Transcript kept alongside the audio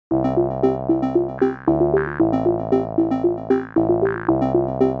Hello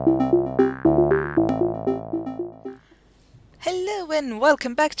and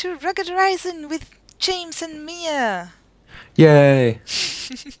welcome back to Rugged Horizon with James and Mia. Yay!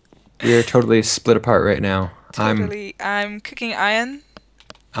 We are totally split apart right now. Totally. I'm cooking iron.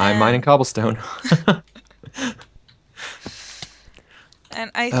 I'm mining cobblestone.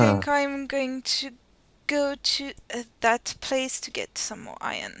 And I think I'm going to go to that place to get some more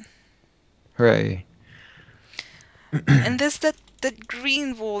iron. Hooray. And there's that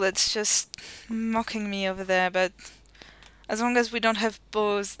green wall that's just mocking me over there, but as long as we don't have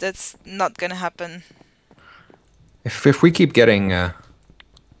bows, that's not gonna happen. If we keep getting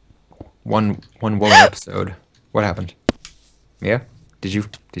one woolen episode, what happened? Mia? Did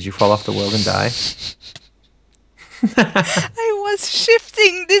you fall off the world and die? I was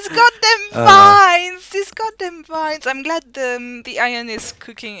shifting these goddamn vines! These goddamn vines! I'm glad the iron is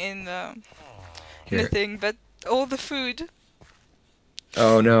cooking in the thing, but all the food.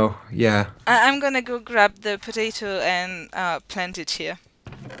 Oh no, yeah. I'm gonna go grab the potato and plant it here.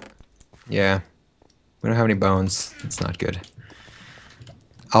 Yeah. We don't have any bones. It's not good.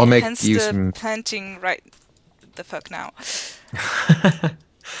 I'll make Hence you the some... planting right the fuck now.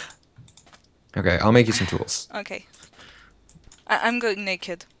 Okay, I'll make you some tools. Okay. I'm going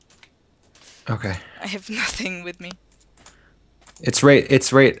naked. Okay. I have nothing with me. It's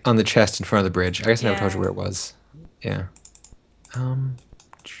right on the chest in front of the bridge. I guess I never told you Yeah. where it was. Yeah.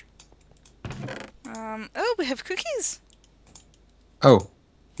 Oh, we have cookies. Oh,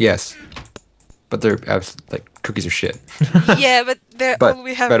 yes. But they're like cookies are shit. Yeah, but they're But all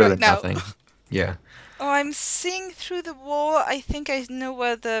we have better right than now. nothing. Yeah. Oh, I'm seeing through the wall. I think I know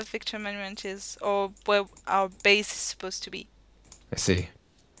where the Victor Monument is, or where our base is supposed to be. I see.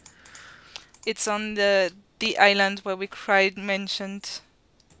 It's on the island where we cried mentioned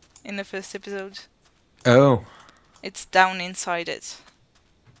in the first episode. Oh. It's down inside it.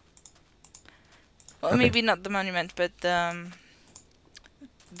 Well, Okay. maybe not the monument, but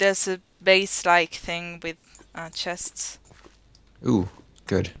there's a base-like thing with chests. Ooh,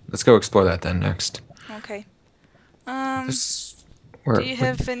 good. Let's go explore that then next. Okay. Where, Do you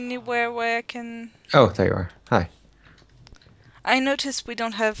have anywhere where I can... Oh, there you are. Hi. I noticed we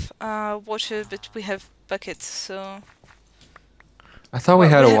don't have water, but we have buckets, so... I thought we Well,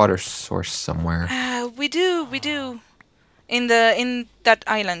 had we a have- water source somewhere. we do. In that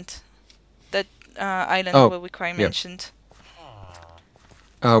island. That island where we cry mentioned.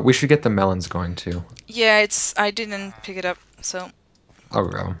 We should get the melons going too. Yeah, I didn't pick it up, so... I'll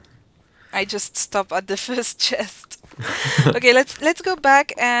go. I just stopped at the first chest. Okay, let's go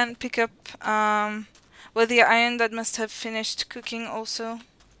back and pick up well, the iron that must have finished cooking also.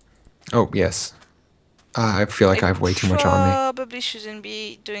 Oh, yes. I feel like I have way too much on me. Probably shouldn't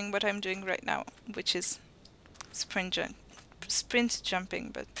be doing what I'm doing right now, which is sprint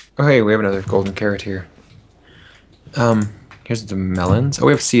jumping, but... Oh, hey, we have another golden carrot here. Here's the melons. Oh,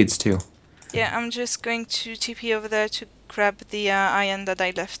 we have seeds too. Yeah, I'm just going to TP over there to grab the iron that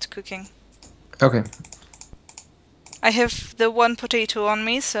I left cooking. Okay. I have the one potato on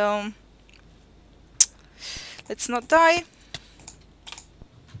me, so... Let's not die.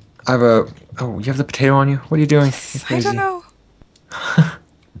 I have a... Oh, you have the potato on you? What are you doing? You're I crazy. don't know.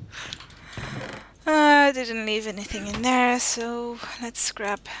 I didn't leave anything in there, so let's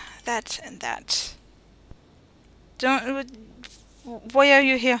grab that and that. Why are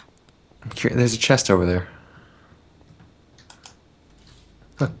you here? There's a chest over there.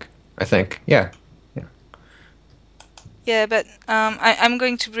 Look, I think. Yeah. Yeah. Yeah, but I'm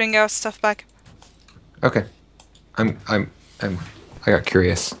going to bring our stuff back. Okay. I got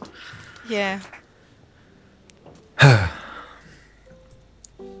curious. Yeah.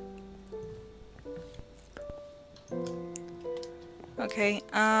 Okay,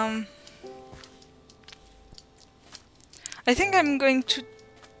 I think I'm going to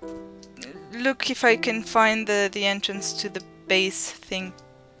look if I can find the entrance to the base thing.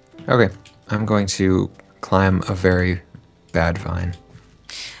 Okay. I'm going to climb a very bad vine.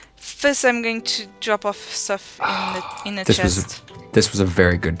 First, I'm going to drop off stuff in a chest. This was a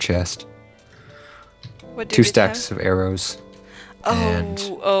very good chest. What did 2 it stacks have? of arrows.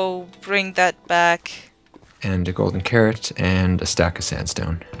 Oh, bring that back. And a golden carrot and a stack of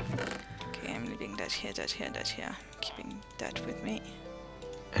sandstone. Okay, I'm leaving that here, that here, that here. Keeping that with me.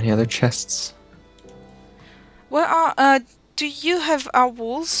 Any other chests? Where are, do you have our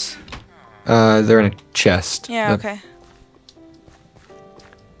walls? They're in a chest. Yeah, okay.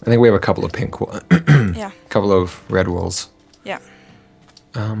 I think we have a couple of pink wool. Yeah. Couple of red wools. Yeah.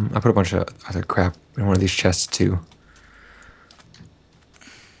 I put a bunch of other crap in one of these chests too.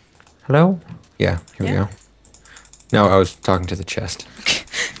 Hello? Yeah, here we Yeah. go. No, I was talking to the chest.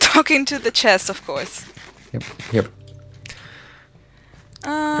 Talking to the chest, of course. Yep, yep.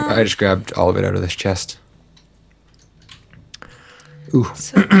 I just grabbed all of it out of this chest. Ooh,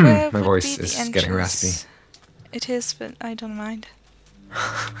 So where my would be voice the is getting raspy. entrance? It is, but I don't mind.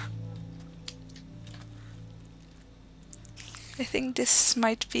 I think this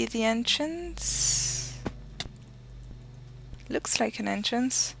might be the entrance. Looks like an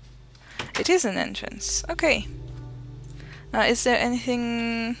entrance. It is an entrance. Okay. Is there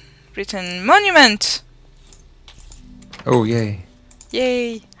anything written? Monument! Oh, yay.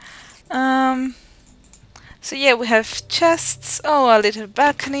 Yay! So yeah, we have chests. Oh, a little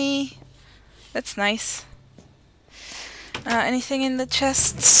balcony. That's nice. Anything in the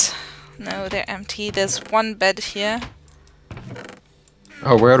chests? No, they're empty. There's one bed here.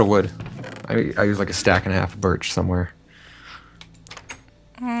 Oh, we're out of wood. I use like a stack and a half of birch somewhere.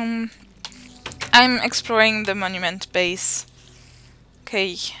 I'm exploring the monument base.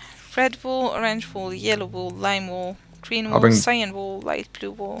 Okay, red wool, orange wool, yellow wool, lime wool, green wool, cyan wool, light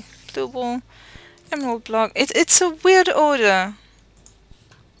blue wool, emerald block. It's a weird order.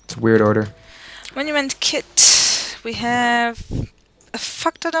 It's a weird order. Monument kit. We have a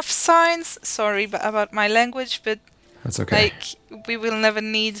fuck ton of signs. Sorry about my language, but That's okay. like we will never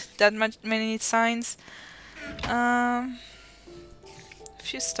need that many signs.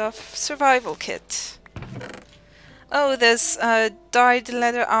 Few stuff. Survival kit. Oh, there's dyed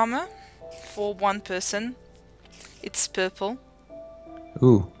leather armor for one person. It's purple.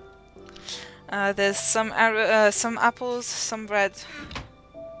 Ooh. There's some apples, some bread,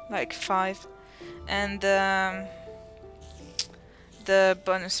 like 5, and the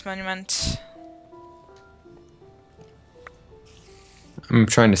bonus monument. I'm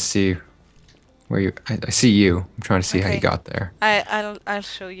trying to see where you... I see you. I'm trying to see how you got there. I'll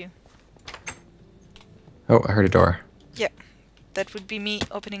show you. Oh, I heard a door. Yep, that would be me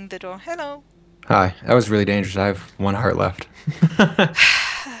opening the door. Hello. Hi. That was really dangerous. I have 1 heart left.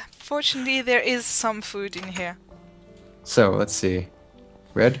 Fortunately, there is some food in here. So, let's see.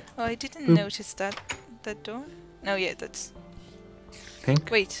 Red? Oh, I didn't Boop. notice that door. No, yeah, that's... Pink?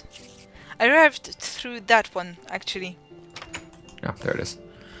 Wait. I arrived through that one, actually. Oh, there it is.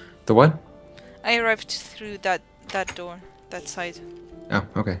 The what? I arrived through that door, that side. Oh,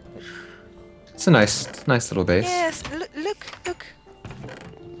 okay. It's a nice little base. Yes, look.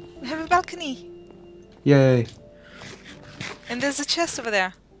 We have a balcony. Yay. And there's a chest over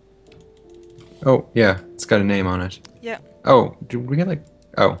there. Oh, yeah. It's got a name on it. Yeah. Oh, did we get like...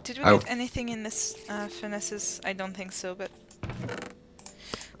 Oh. Did we get anything in this furnaces? I don't think so, but...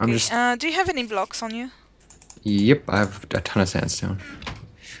 I'm okay, just... do you have any blocks on you? Yep, I have a ton of sandstone.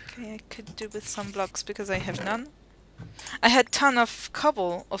 Okay, I could do with some blocks because I have none. I had ton of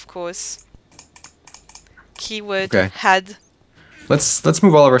cobble, of course. Keyword had. Let's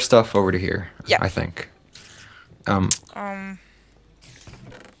move all of our stuff over to here. Yeah. I think. I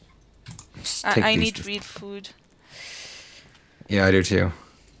need real food. Yeah, I do too.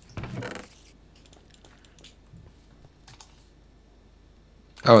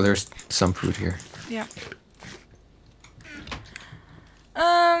 Oh, there's some food here. Yeah.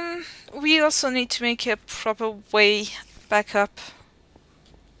 We also need to make a proper way back up.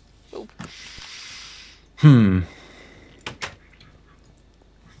 Oh.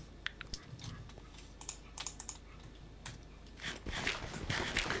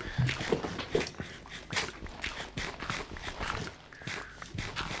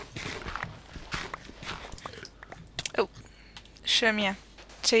 Oh, sure, Miya.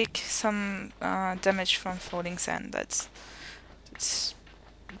 Take some damage from falling sand. That's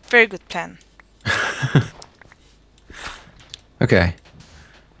very good plan. Okay.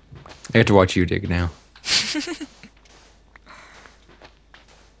 I get to watch you dig now.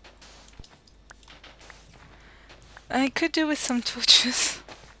 I could do with some torches.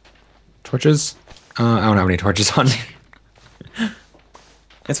 Torches? I don't have any torches on me.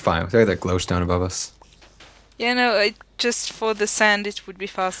 It's fine. There's that glowstone above us. Yeah, no, just for the sand it would be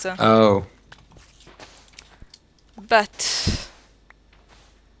faster. Oh. But...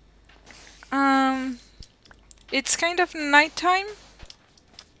 it's kind of nighttime.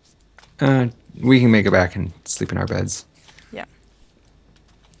 We can make it back and sleep in our beds. Yeah.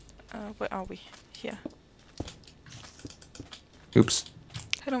 Where are we? Here. Oops.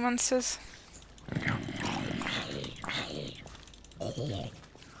 Hello, monsters. There we go.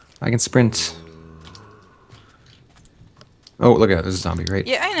 I can sprint. Oh, look at that. There's a zombie, right?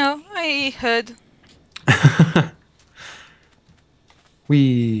 Yeah, I know. I heard.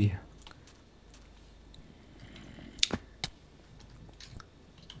 Wee.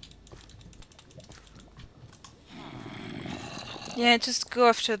 Yeah, just go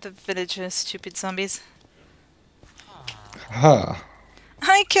after the villagers, stupid zombies. Huh.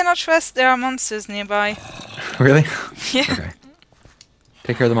 I cannot trust there are monsters nearby. Really? Yeah. Okay.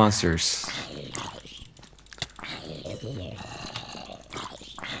 Take care of the monsters.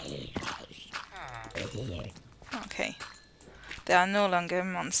 Okay. There are no longer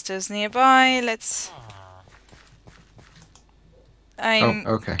monsters nearby. Let's... I'm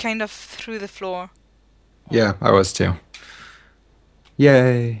okay. kind of through the floor. Yeah, I was too.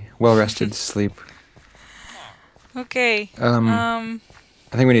 Yay. Well rested, sleep. Okay. I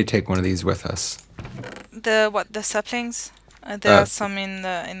think we need to take one of these with us. The saplings? There are some in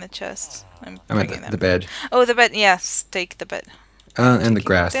the chest. I'm bringing them. The bed. Oh, the bed. Yes, take the bed. And the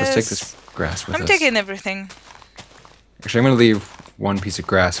grass. Let's take this grass with us. I'm taking everything. Actually, I'm going to leave one piece of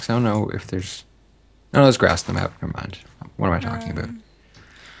grass because I don't know if there's... No, there's grass in the map. Never mind. What am I talking about?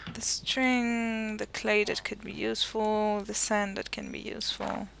 The string, the clay that could be useful, the sand that can be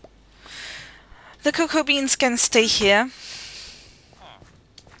useful. The cocoa beans can stay here.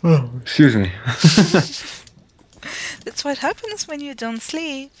 Oh, excuse me. That's what happens when you don't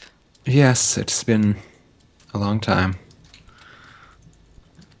sleep. Yes, it's been a long time.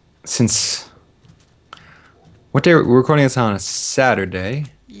 Since... What day? We're recording this on a Saturday.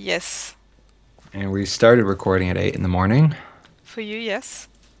 Yes. And we started recording at 8 in the morning. For you, yes.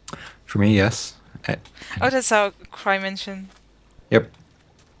 For me, yes. Oh, that's our crime mansion. Yep.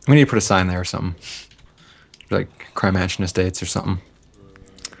 We need to put a sign there or something. Like crime mansion estates or something.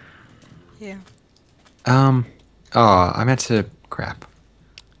 Yeah. Oh, I meant to... Crap.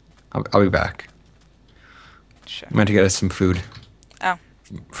 I'll be back. Sure. I meant to get us some food. Oh.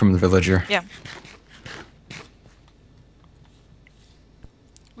 From the villager. Yeah.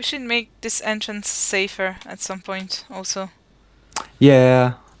 We should make this entrance safer at some point, also.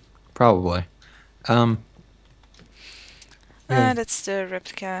 Yeah, probably. Yeah. That's the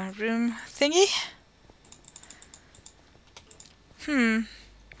replica room thingy.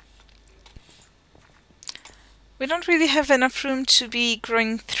 We don't really have enough room to be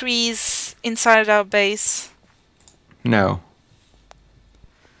growing trees inside our base. No.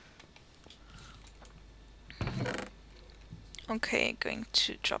 Okay, going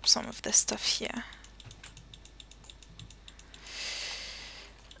to drop some of this stuff here.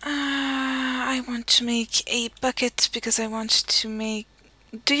 I want to make a bucket because I want to make...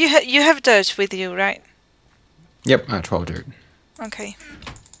 Do you have dirt with you, right? Yep, 12 dirt. Okay.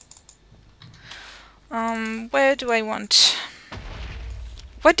 Where do I want...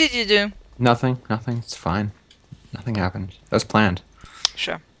 What did you do? Nothing. It's fine. Nothing happened. That was planned.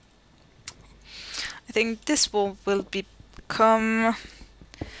 Sure. I think this will become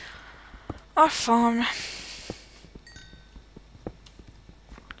our farm.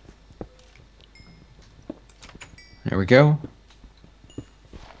 There we go.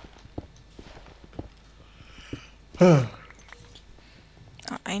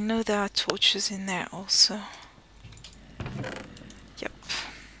 I know there are torches in there also. Yep.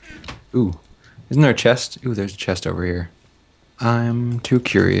 Ooh. Isn't there a chest? Ooh, there's a chest over here. I'm too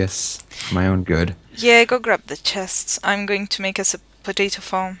curious for my own good. Yeah, go grab the chests. I'm going to make us a potato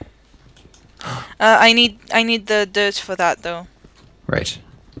farm. I need the dirt for that though. Right.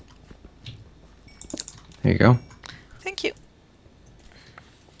 There you go. Thank you.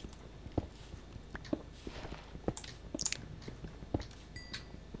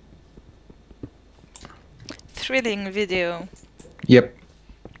 Thrilling video. Yep.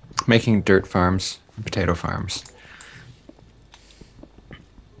 Making dirt farms, potato farms.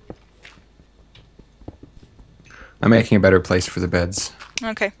 I'm making a better place for the beds.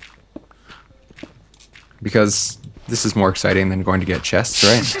 Okay. Because this is more exciting than going to get chests,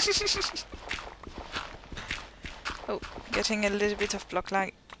 right? Oh, getting a little bit of block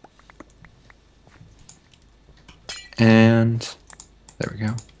lag. And there we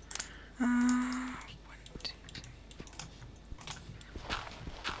go.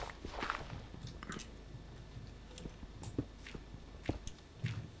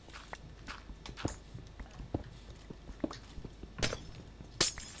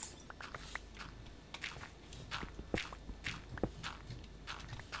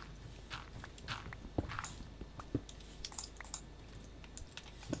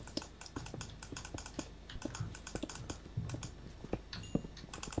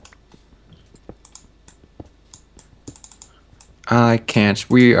 I can't.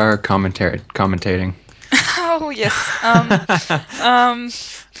 We are commentating. Oh yes.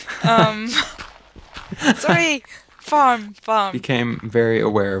 Sorry. Farm. Became very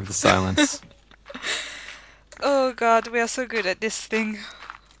aware of the silence. Oh god, we are so good at this thing.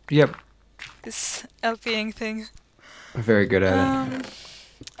 Yep. This LPing thing. Very good at it.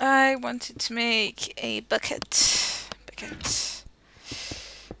 I wanted to make a bucket.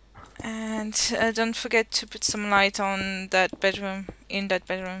 And don't forget to put some light on that bedroom, in that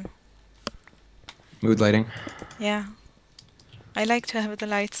bedroom. Mood lighting. Yeah. I like to have the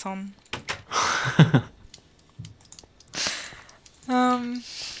lights on.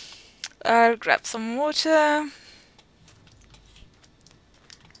 I'll grab some water.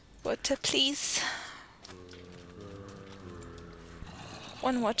 Water, please.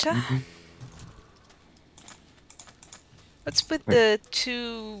 One water. What's with the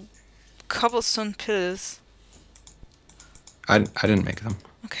 2 cobblestone pillars? I didn't make them.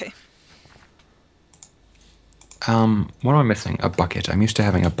 Okay. What am I missing? A bucket. I'm used to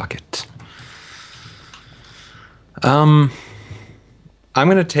having a bucket. I'm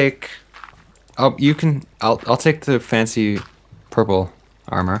gonna take. Oh, you can. I'll take the fancy purple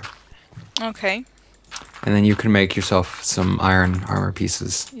armor. Okay. And then you can make yourself some iron armor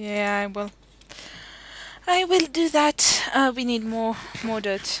pieces. Yeah, I will. I will do that. We need more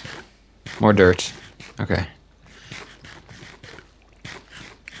dirt. More dirt. Okay.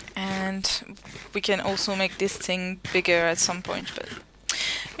 And we can also make this thing bigger at some point, but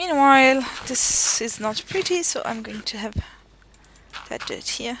meanwhile, this is not pretty, so I'm going to have that dirt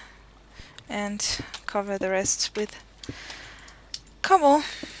here and cover the rest with cobble.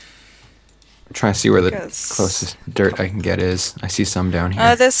 I'm trying to see where the closest dirt I can get is. I see some down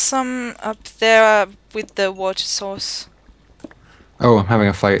here. There's some up there with the water source. Oh, I'm having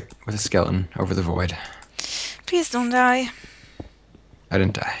a fight with a skeleton over the void. Please don't die. I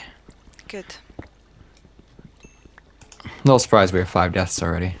didn't die. Good. A little surprised we have 5 deaths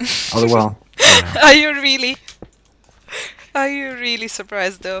already. Although, well, I don't know. Are you really? Are you really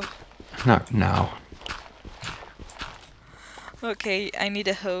surprised though? Not now. Okay, I need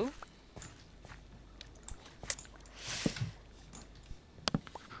a hoe.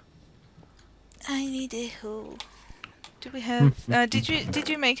 I need a hoe. Do we have? Did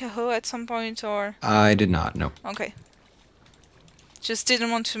you make a hoe at some point or? I did not. No. Okay. Just didn't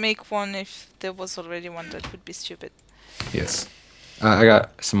want to make one if there was already one. That would be stupid. Yes. I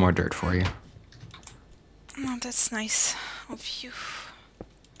got some more dirt for you. Oh, that's nice of you.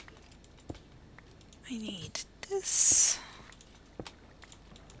 I need this.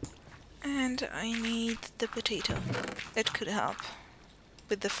 And I need the potato. That could help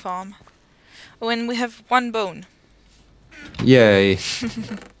with the farm. Oh, and we have 1 bone. Yay.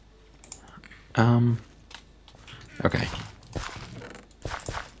 Okay.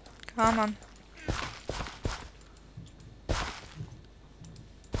 Come on.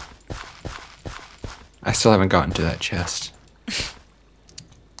 I still haven't gotten to that chest.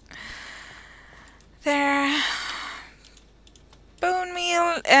 There. Bone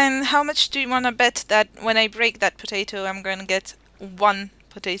meal. And how much do you want to bet that when I break that potato, I'm going to get 1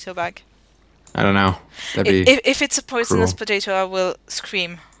 potato back? I don't know. That'd be if it's a poisonous cruel. potato, I will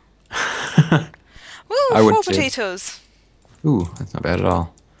scream. Woo, I would 4 too. potatoes. Ooh, that's not bad at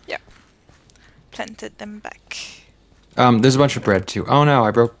all. Yeah. Planted them back. There's a bunch of bread too. Oh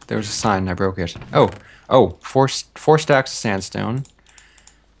no, there was a sign, I broke it. Oh, 4 stacks of sandstone,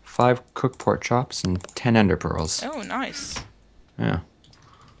 5 cooked pork chops, and 10 ender pearls. Oh, nice. Yeah.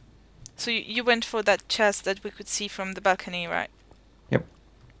 So you went for that chest that we could see from the balcony, right? Yep.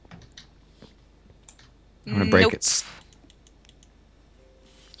 I'm gonna break Nope. it.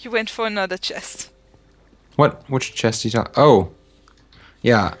 You went for another chest. What? Which chest are you talking? Oh,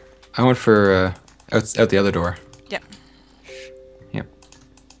 yeah. I went for out the other door. Yeah. Yep.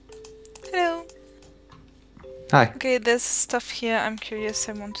 Hello. Hi. Okay, there's stuff here. I'm curious.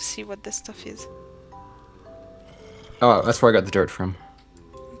 I want to see what this stuff is. Oh, that's where I got the dirt from.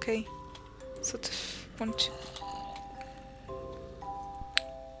 Okay. Sort of want to...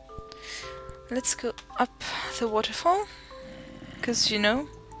 Let's go up the waterfall. Because, you know...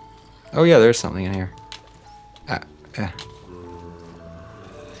 Oh yeah, there's something in here. Yeah.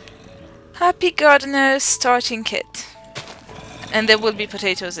 Happy Gardener starting kit. And there will be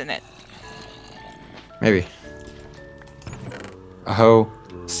potatoes in it. Maybe. A hoe,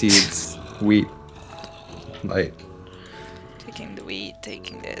 seeds, wheat, light. Taking the wheat,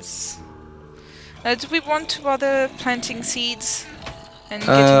 taking this. Do we want to bother planting seeds and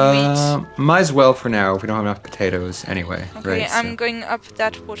getting wheat? Might as well for now if we don't have enough potatoes anyway. Okay, right, I'm going up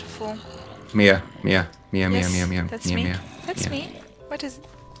that waterfall. Miya. Yes, Miya. that's Miya, me. Miya. That's Yeah. me. What is it?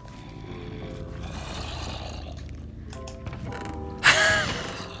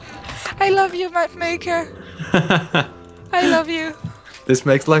 I love you, map maker. I love you. This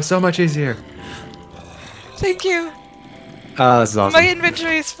makes life so much easier. Thank you. This is awesome. My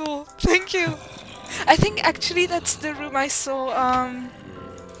inventory is full. Thank you. I think actually that's the room I saw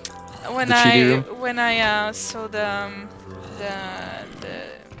when The cheaty room? when I saw the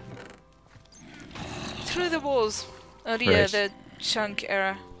through the walls earlier, Right. the chunk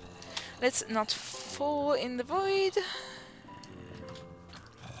era. Let's not fall in the void.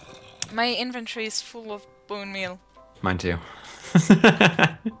 My inventory is full of bone meal. Mine too.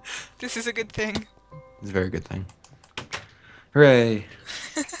 This is a good thing. It's a very good thing. Hooray!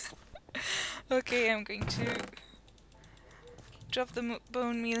 Okay, I'm going to drop the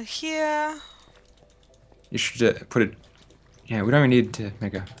bone meal here. You should put it... Yeah, we don't even need to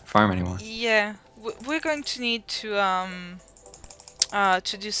make a farm anymore. Yeah, we're going to need to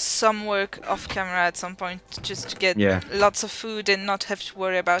do some work off camera at some point, just to get lots of food and not have to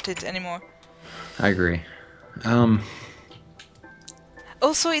worry about it anymore. I agree.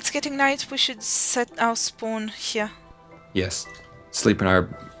 Also, it's getting night. We should set our spawn here. Yes. Sleep in our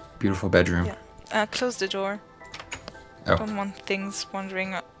beautiful bedroom. Yeah. Close the door. Oh. Don't want things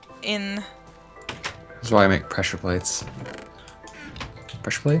wandering in. That's why I make pressure plates.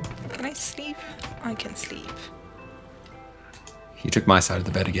 Pressure plate? Can I sleep? I can sleep. You took my side of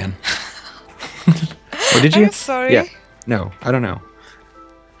the bed again. Or did you? I'm sorry. Yeah. No, I don't know.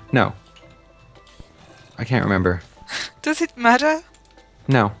 No. I can't remember. Does it matter?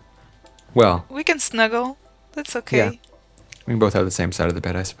 No. Well. We can snuggle. That's okay. Yeah. We can both have the same side of the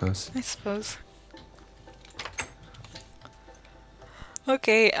bed, I suppose. I suppose.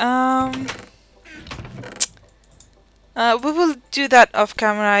 Okay, we will do that off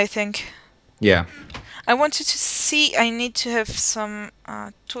camera, I think. Yeah. I wanted to see, I need to have some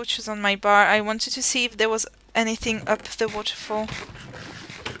torches on my bar. I wanted to see if there was anything up the waterfall.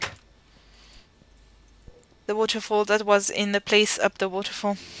 The waterfall that was in the place up the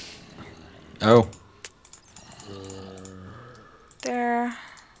waterfall. Oh. There.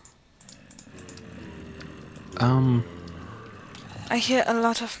 I hear a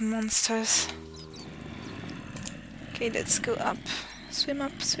lot of monsters. Okay, let's go up. Swim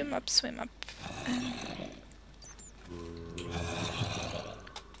up, swim up, swim up.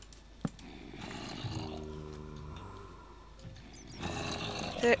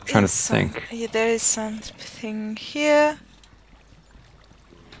 Trying to think. Yeah, there is something here.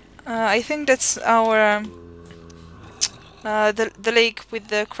 I think that's our the lake with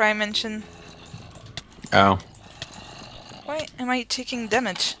the crime engine. Oh. Why am I taking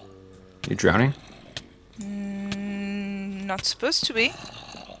damage? You drowning? Not supposed to be.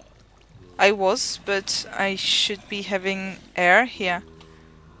 I was, but I should be having air here.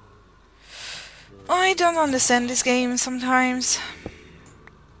 I don't understand this game sometimes.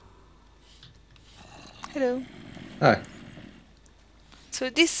 Hello. Hi. So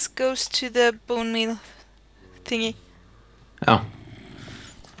this goes to the bone meal thingy. Oh.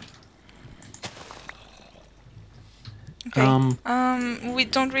 Okay. We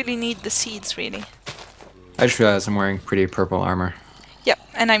don't really need the seeds, really. I just realized I'm wearing pretty purple armor. Yep,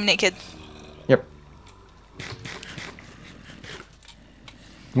 and I'm naked. Yep.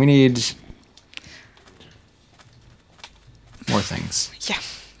 We need more things. Yeah,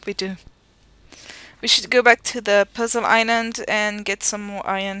 we do. We should go back to the puzzle island and get some more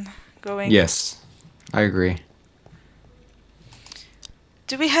iron going. Yes, I agree.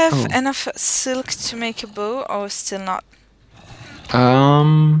 Do we have enough silk to make a bow, or still not?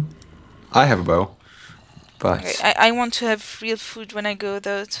 I have a bow, but... Okay, I want to have real food when I go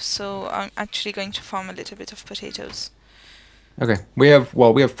though, so I'm actually going to farm a little bit of potatoes. Okay, we have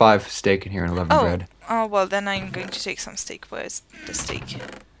 5 steak in here and 11 bread. Oh, well then I'm going to take some steak. Where's the steak?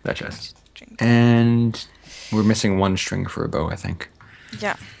 That chest. And we're missing 1 string for a bow, I think.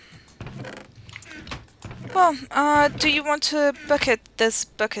 Yeah. Well, do you want a bucket? There's a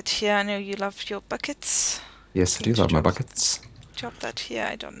bucket here. I know you love your buckets. Yes, I do love my buckets. Drop that here.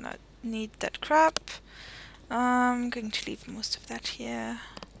 I don't need that crap. I'm going to leave most of that here.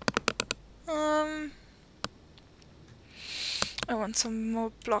 I want some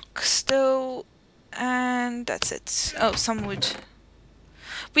more blocks though, and that's it. Oh, some wood.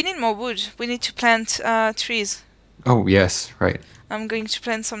 We need more wood. We need to plant trees. Oh yes, right. I'm going to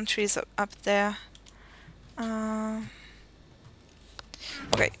plant some trees up there.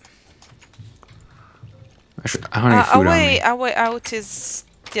 Okay. I don't need food on me. Our way out is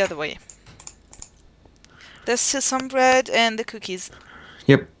the other way. There's still some bread and the cookies.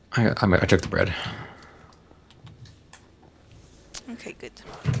 Yep, I took the bread. Okay, good.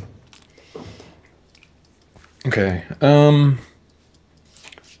 Okay.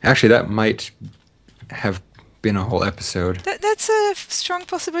 Actually, that might have been a whole episode. That's a strong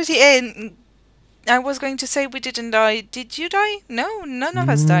possibility. And I was going to say we didn't die. Did you die? No, none of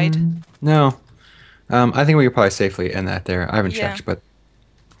us died. No. I think we could probably safely end that there. I haven't Yeah. checked, but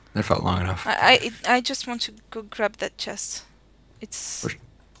that felt long enough. I just want to go grab that chest. It's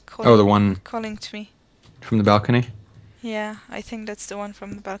Oh, the one calling to me. from the balcony? Yeah, I think that's the one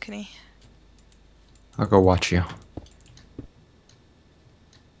from the balcony. I'll go watch you.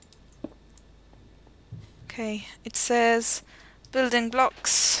 Okay, it says building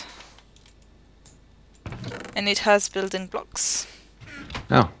blocks. And it has building blocks.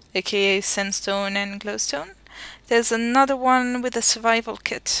 Oh. AKA sandstone and glowstone. There's another one with a survival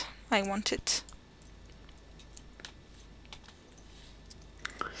kit. I want it.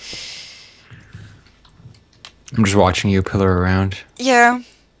 I'm just watching you pillar around. Yeah.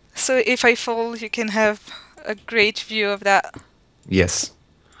 So if I fall, you can have a great view of that. Yes.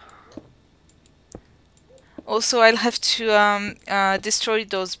 Also, I'll have to destroy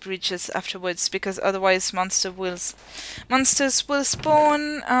those bridges afterwards because otherwise monsters will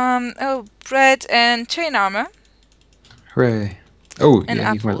spawn. Oh, bread and chain armor. Hooray! Oh, And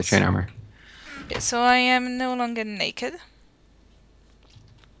yeah, you can wear the apples. chain armor. Yeah, so I am no longer naked.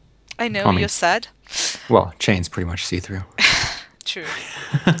 I know, I mean, you're sad. Well, chain's pretty much see-through. True.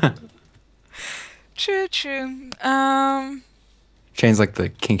 True. Chain's like the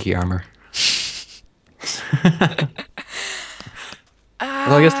kinky armor.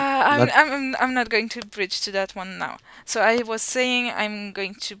 Well, I guess I'm not going to bridge to that one now. So I was saying I'm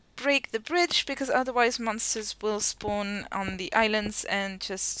going to break the bridge because otherwise monsters will spawn on the islands and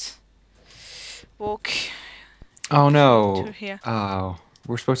just walk. Oh no! To here. Oh,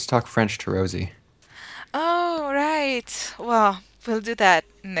 we're supposed to talk French to Rosie. Oh right. Well, we'll do that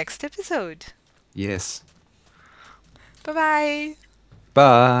next episode. Yes. Bye-bye.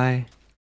 Bye.